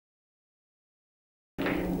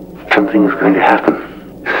something's going to happen.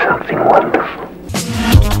 Something wonderful.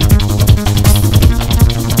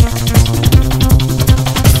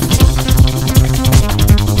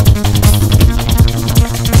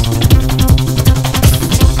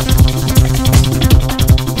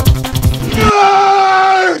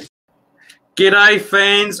 G'day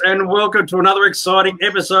fans and welcome to another exciting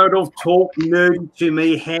episode of Talk Nerd to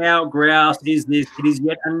Me. How grouse is this? It is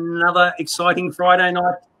yet another exciting Friday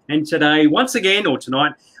night, and today, once again, or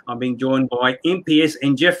tonight, I'm being joined by MPS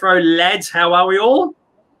and Jeffro. Lads, how are we all?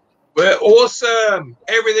 We're awesome.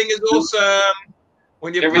 Everything is awesome.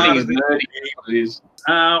 When you're Everything part is of the nerdy. It is.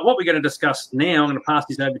 What we're going to discuss now, I'm going to pass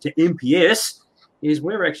this over to MPS, is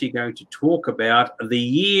we're actually going to talk about the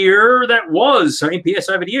year that was. So MPS,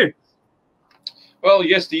 over to you. Well,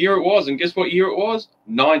 yes, the year it was. And guess what year it was?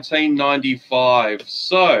 1995.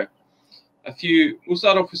 So, we'll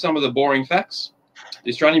start off with some of the boring facts. The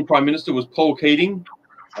Australian Prime Minister was Paul Keating.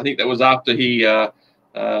 I think that was after he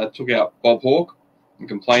took out Bob Hawke and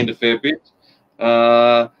complained a fair bit.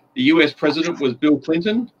 The US President was Bill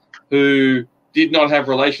Clinton, who did not have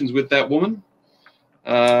relations with that woman.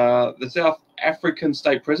 The South African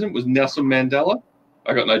State President was Nelson Mandela.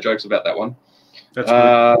 I got no jokes about that one. That's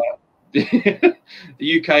good.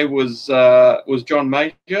 The UK was John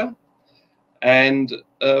Major, and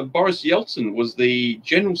Boris Yeltsin was the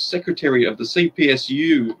General Secretary of the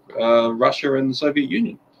CPSU, Russia and the Soviet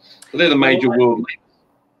Union. So they're the major world leaders.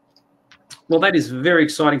 Well, that is very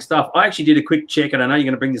exciting stuff. I actually did a quick check, and I know you're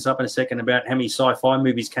going to bring this up in a second about how many sci-fi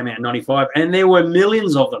movies came out in 95, and there were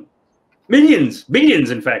millions of them. Millions,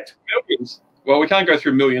 billions, in fact. Millions. Well, we can't go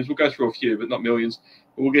through millions. We'll go through a few, but not millions.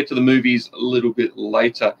 We'll get to the movies a little bit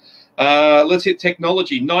later. Let's hit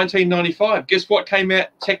technology. 1995. Guess what came out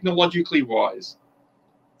technologically wise?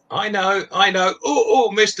 I know. Oh,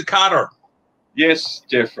 Mr. Carter. Yes,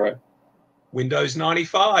 Jeffro. Windows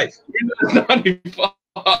 95. Windows 95.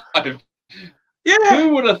 Yeah. Who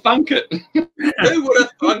would have thunk it? Who would have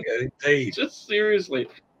thunk it, indeed? Just seriously.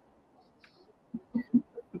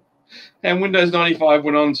 And Windows 95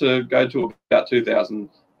 went on to go to about 2000.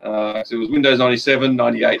 So it was Windows 97,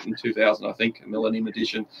 98, and 2000, I think, a Millennium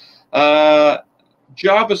Edition.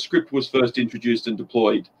 JavaScript was first introduced and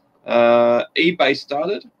deployed. eBay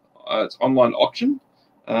started its online auction.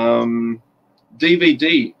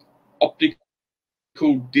 DVD,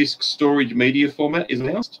 optical disc storage media format, is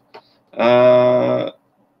announced. The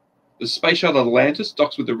Space Shuttle Atlantis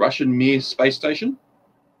docks with the Russian Mir space station.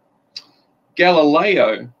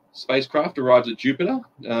 Galileo spacecraft arrives at Jupiter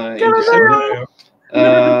in December.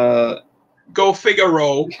 Go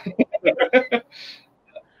Figaro.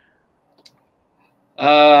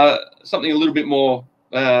 Something a little bit more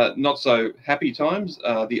not so happy times.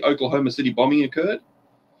 The Oklahoma City bombing occurred.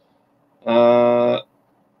 What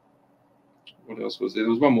else was there? There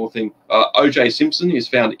was one more thing. O.J. Simpson is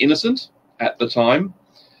found innocent at the time.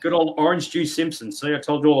 Good old orange juice Simpson. See, I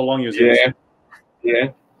told you all along he was innocent.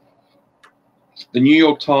 Yeah. The New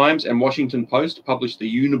York Times and Washington Post published the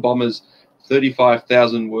Unabomber's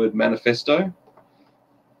 35,000-word manifesto.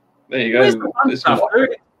 There you go. Where's the fun stuff,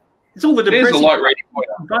 dude? It's all the depressing. There's a light reading for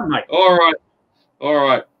you. Fun, mate. All right.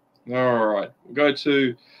 We'll go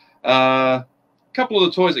to a couple of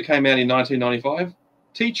the toys that came out in 1995.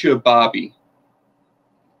 Teacher Barbie.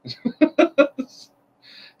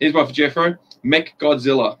 Here's one for Jeffro. Mech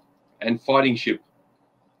Godzilla and Fighting Ship.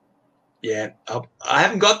 Yeah, I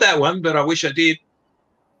haven't got that one, but I wish I did.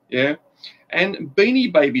 Yeah. And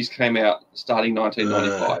Beanie Babies came out starting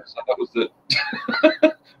 1995. So that was the...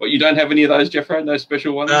 What, you don't have any of those, Jeffro? No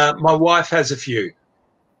special ones? My wife has a few.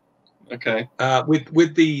 Okay.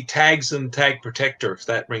 With the tags and tag protector, if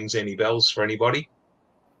that rings any bells for anybody.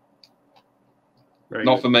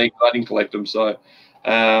 Not for me, 'cause I didn't collect them. So,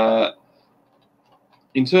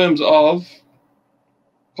 in terms of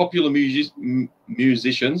popular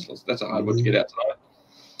musicians, that's a hard one to get out tonight.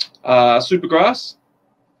 Supergrass,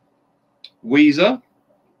 Weezer,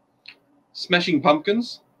 Smashing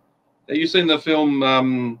Pumpkins. Have you seen the film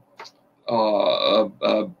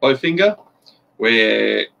Bowfinger,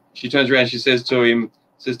 where she turns around, she says to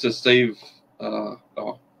Steve,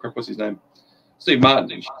 what's his name? Steve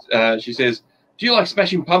Martin. She says, "Do you like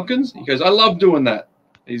Smashing Pumpkins?" He goes, "I love doing that."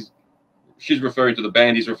 She's referring to the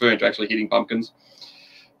band. He's referring to actually hitting pumpkins.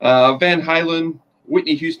 Van Halen,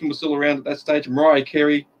 Whitney Houston was still around at that stage. Mariah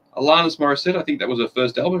Carey, Alanis Morissette. I think that was her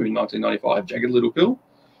first album in 1995. Jagged Little Pill.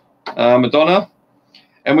 Madonna.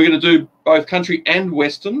 And we're going to do both country and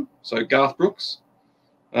western. So Garth Brooks,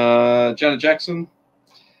 Janet Jackson.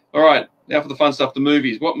 All right, now for the fun stuff, the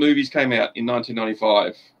movies. What movies came out in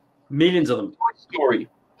 1995? Millions of them.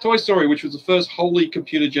 Toy Story, which was the first wholly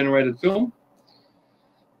computer-generated film.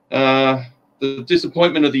 The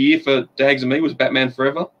disappointment of the year for Dags and me was Batman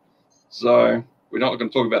Forever. So we're not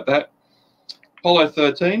going to talk about that. Apollo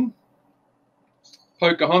 13.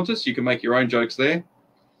 Pocahontas, you can make your own jokes there.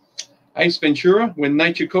 Ace Ventura, When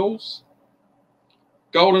Nature Calls.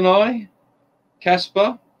 GoldenEye.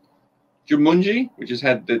 Casper. Jumanji, which has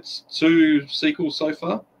had its 2 sequels so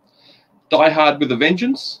far. Die Hard with a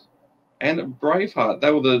Vengeance. And Braveheart.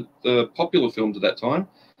 They were the popular films at that time.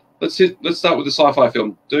 Let's start with the sci-fi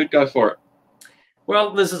film. Dude, go for it.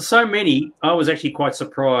 Well, there's so many. I was actually quite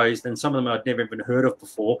surprised, and some of them I'd never even heard of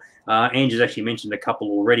before. Andrew's actually mentioned a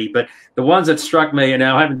couple already, but the ones that struck me, and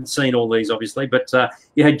now I haven't seen all these, obviously, but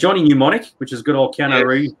you had Johnny Mnemonic, which is good old Keanu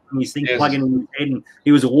Reeves, his thing plugging in his head, and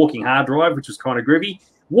he was a walking hard drive, which was kind of groovy.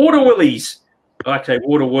 Water Willies. Okay,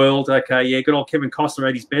 Waterworld. Okay, yeah, good old Kevin Costner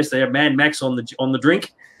at his best. They had Mad Max on the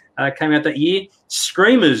drink. Came out that year.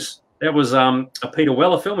 Screamers. That was a Peter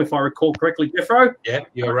Weller film, if I recall correctly, Jeffro. Yeah,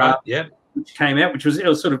 you're right. Yeah. Which came out, which was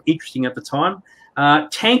sort of interesting at the time.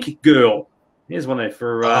 Tank Girl. Here's one there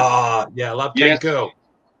for. I love Tank Girl.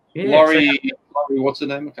 Yeah, Laurie, what's her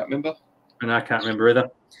name? I can't remember. And I can't remember either.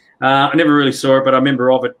 I never really saw it, but I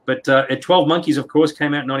remember of it. But 12 Monkeys, of course,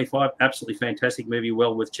 came out in '95. Absolutely fantastic movie,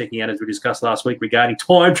 well worth checking out, as we discussed last week regarding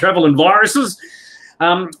time travel and viruses.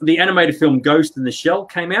 The animated film Ghost in the Shell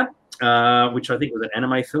came out, which I think was an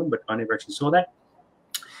anime film, but I never actually saw that.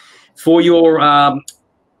 For your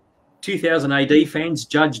 2000 AD fans,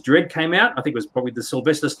 Judge Dredd came out. I think it was probably the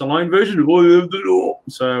Sylvester Stallone version.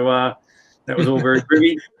 So that was all very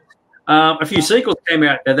pretty. A few sequels came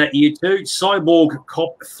out that year too. Cyborg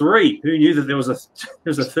Cop 3. Who knew that there was a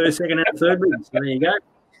second and a third movie? So there you go.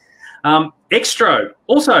 Extro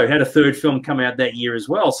also had a third film come out that year as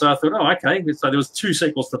well. So I thought, oh, okay. So there was 2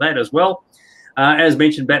 sequels to that as well. As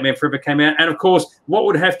mentioned, Batman Forever came out. And, of course, what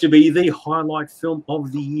would have to be the highlight film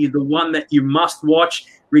of the year, the one that you must watch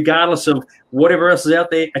regardless of whatever else is out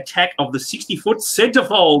there, Attack of the 60-Foot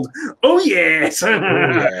Centerfold. Oh, yes. Oh,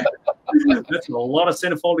 yeah. That's a lot of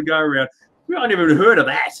centerfold to go around. I never even heard of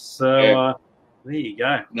that. So there you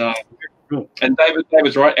go. No. Cool. And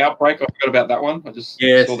David's right. Outbreak. I forgot about that one. I just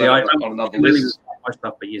saw that on another list.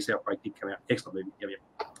 Stuff, but yes, Outbreak did come out. Excellent movie.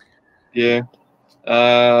 Yeah.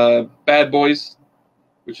 Bad Boys,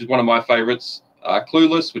 which is one of my favorites.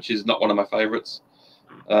 Clueless, which is not one of my favorites.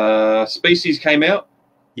 Species came out.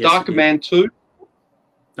 Yes, Dark Man 2.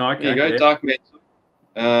 Oh, okay. There you go. Yeah. Dark Man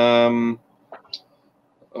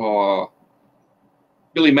 2.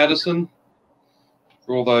 Billy Madison,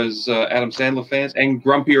 for all those Adam Sandler fans, and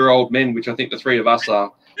Grumpier Old Men, which I think the 3 of us are.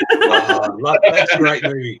 That's a great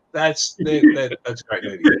movie. That's a great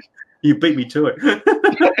movie. You beat me to it.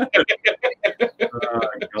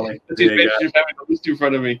 It's his having the list in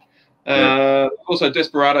front of me. Also,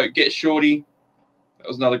 Desperado, Get Shorty. That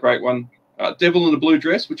was another great one. Devil in the Blue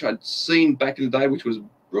Dress, which I'd seen back in the day, which was a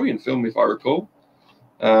brilliant film, if I recall.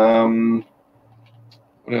 What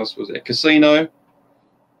else was there? Casino.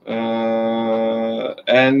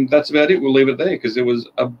 And that's about it. We'll leave it there because there was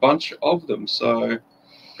a bunch of them. So,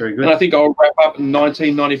 very good. And I think I'll wrap up in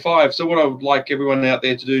 1995. So what I would like everyone out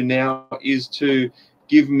there to do now is to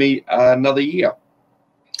give me another year.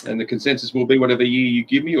 And the consensus will be whatever year you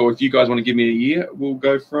give me, or if you guys want to give me a year, we'll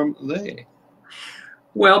go from there.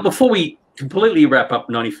 Well, before we completely wrap up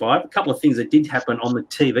 95, a couple of things that did happen on the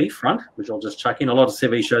TV front, which I'll just chuck in. A lot of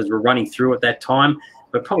TV shows were running through at that time,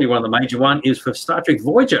 but probably one of the major ones is for Star Trek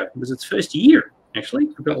Voyager. It was its first year, actually.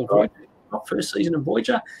 First season of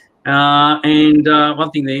Voyager. And one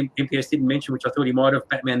thing the MPS didn't mention, which I thought he might have,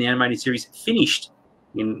 Batman the Animated Series finished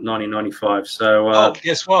in 1995. So,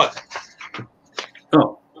 guess what?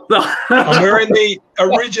 Oh. I'm wearing the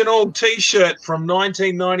original T-shirt from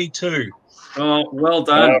 1992. Oh, well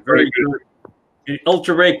done. Very good.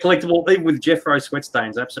 Ultra rare collectible, even with Jeffro sweat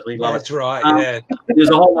stains. Absolutely love it. That's right, yeah. There's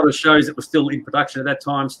a whole lot of shows that were still in production at that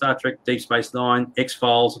time. Star Trek, Deep Space Nine,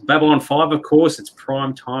 X-Files, Babylon 5, of course. It's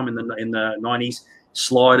prime time in the 90s.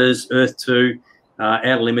 Sliders, Earth 2,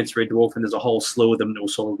 Outer Limits, Red Dwarf, and there's a whole slew of them that were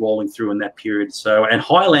sort of rolling through in that period. So, and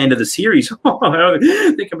Highlander, the series, there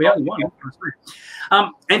can be only one.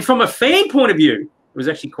 And from a fan point of view, it was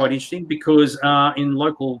actually quite interesting because in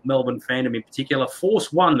local Melbourne fandom in particular,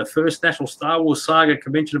 Force One, the first National Star Wars Saga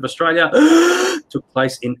Convention of Australia, took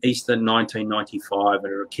place in Easter 1995,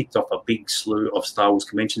 and it kicked off a big slew of Star Wars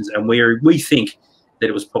conventions, and we think that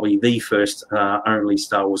it was probably the first only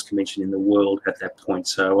Star Wars convention in the world at that point.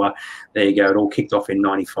 So there you go. It all kicked off in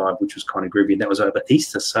 95, which was kind of groovy, and that was over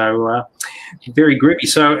Easter. So very groovy.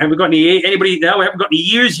 So have we got anybody? No, we haven't got any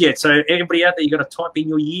years yet. So everybody out there, you got to type in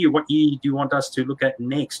your year. What year do you want us to look at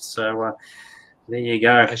next? So There you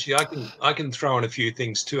go. Actually, I can throw in a few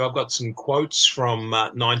things too. I've got some quotes from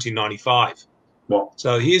 1995. What?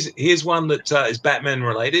 So here's one that is Batman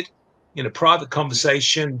related. In a private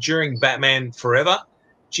conversation during Batman Forever,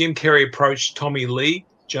 Jim Carrey approached Tommy Lee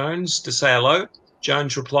Jones to say hello.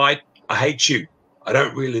 Jones replied, "I hate you. I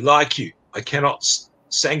don't really like you. I cannot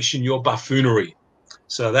sanction your buffoonery."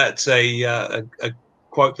 So that's a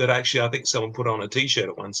quote that actually I think someone put on a T-shirt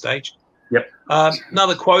at one stage. Yep.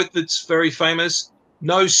 Another quote that's very famous: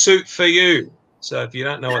 "No suit for you." So if you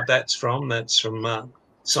don't know what that's from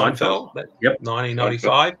Seinfeld. Yep.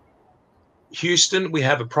 1995. Houston, we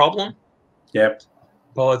have a problem. Yep.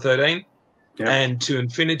 Apollo 13. Yep. And To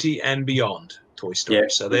Infinity and Beyond, Toy Story.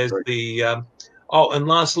 Yep. So there's the and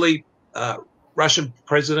lastly, Russian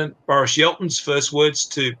President Boris Yeltsin's first words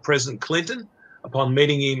to President Clinton upon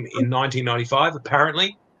meeting him in 1995.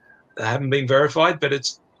 Apparently, they haven't been verified, but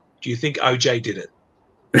it's, "Do you think OJ did it?"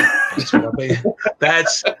 That's what I mean.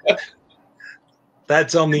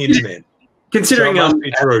 That's on the internet. Considering so it must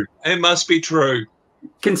be true. It must be true.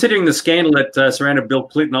 Considering the scandal that surrounded Bill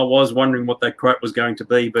Clinton, I was wondering what that quote was going to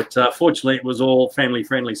be, but fortunately, it was all family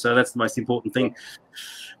friendly, so that's the most important thing.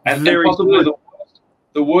 And possibly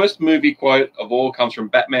the worst movie quote of all comes from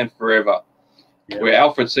Batman Forever, where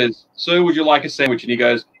Alfred says, "Sir, would you like a sandwich?" And he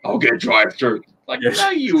goes, "I'll get drive-through." Like, no,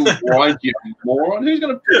 you won't, you moron. Who's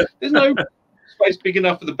going to? There's no space big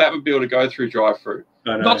enough for the Batmobile to go through drive-through.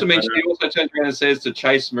 Not to mention, he also turns around and says to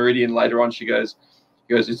Chase Meridian later on, he goes,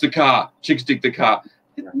 "It's the car. Chicks dig the car."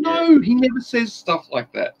 No, he never says stuff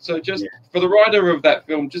like that. So just for the writer of that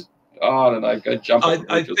film, just I don't know, go jump.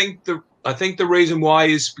 I think the reason why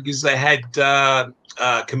is because they had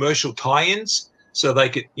commercial tie-ins, so they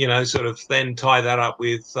could sort of then tie that up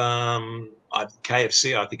with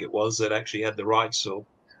KFC. I think it was that actually had the rights or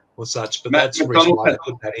such. But that's the reason why they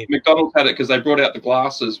put that in. McDonald's had it because they brought out the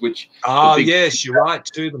glasses, which yes, you're right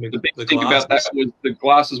too. The big thing about that was the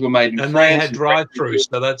glasses were made in France. And they had drive-through,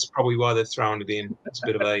 so that's probably why they're throwing it in. It's a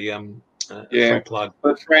bit of a free plug.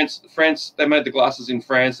 But France, they made the glasses in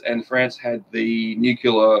France, and France had the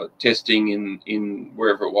nuclear testing in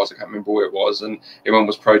wherever it was. I can't remember where it was, and everyone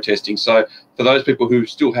was protesting. So for those people who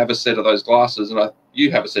still have a set of those glasses, and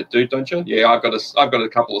you have a set, dude, don't you? Yeah, I've got a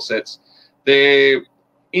couple of sets. They're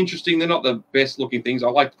interesting. They're not the best looking things. I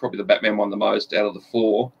like probably the Batman one the most out of the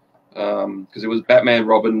four, because it was Batman,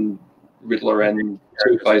 Robin, Riddler, and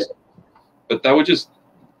Two-Face. But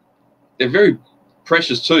they're very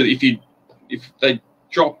precious too. If they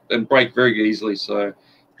drop and break very easily. So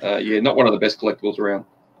not one of the best collectibles around.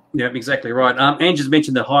 Yeah, exactly right. Andrew's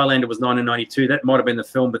mentioned that Highlander was 1992. That might have been the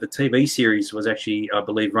film, but the TV series was actually, I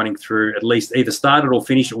believe, running through, at least either started or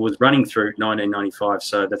finished, or was running through 1995.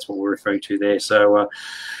 So that's what we're referring to there. So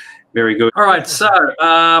very good. All right, so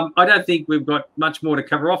I don't think we've got much more to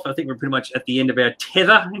cover off. I think we're pretty much at the end of our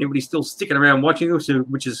tether. Anybody's still sticking around watching us,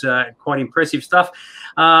 which is quite impressive stuff.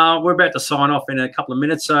 We're about to sign off in a couple of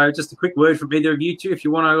minutes. So just a quick word from either of you two. If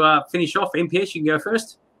you want to finish off, MPS, you can go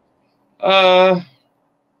first.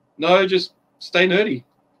 No, just stay nerdy.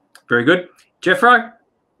 Very good. Jeffro?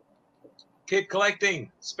 Keep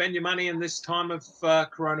collecting. Spend your money in this time of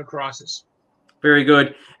corona crisis. Very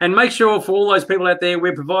good. And make sure for all those people out there,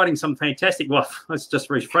 we're providing some fantastic, well, let's just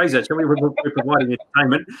rephrase that, shall we? We're providing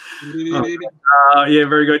entertainment. Yeah,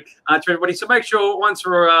 very good. To everybody. So make sure once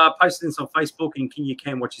we're posting this on Facebook and you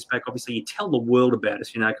can watch this back, obviously you tell the world about us,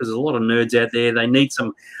 because there's a lot of nerds out there. They need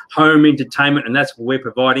some home entertainment, and that's what we're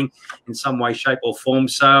providing in some way, shape or form.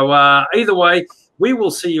 So either way, we will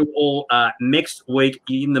see you all next week.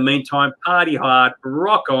 In the meantime, party hard,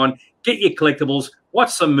 rock on, get your collectibles, watch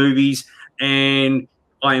some movies, and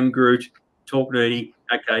I am Groot. Talk nerdy.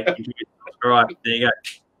 Okay. All right. There you go.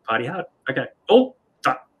 Party hard. Okay. Oh,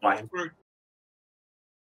 bye.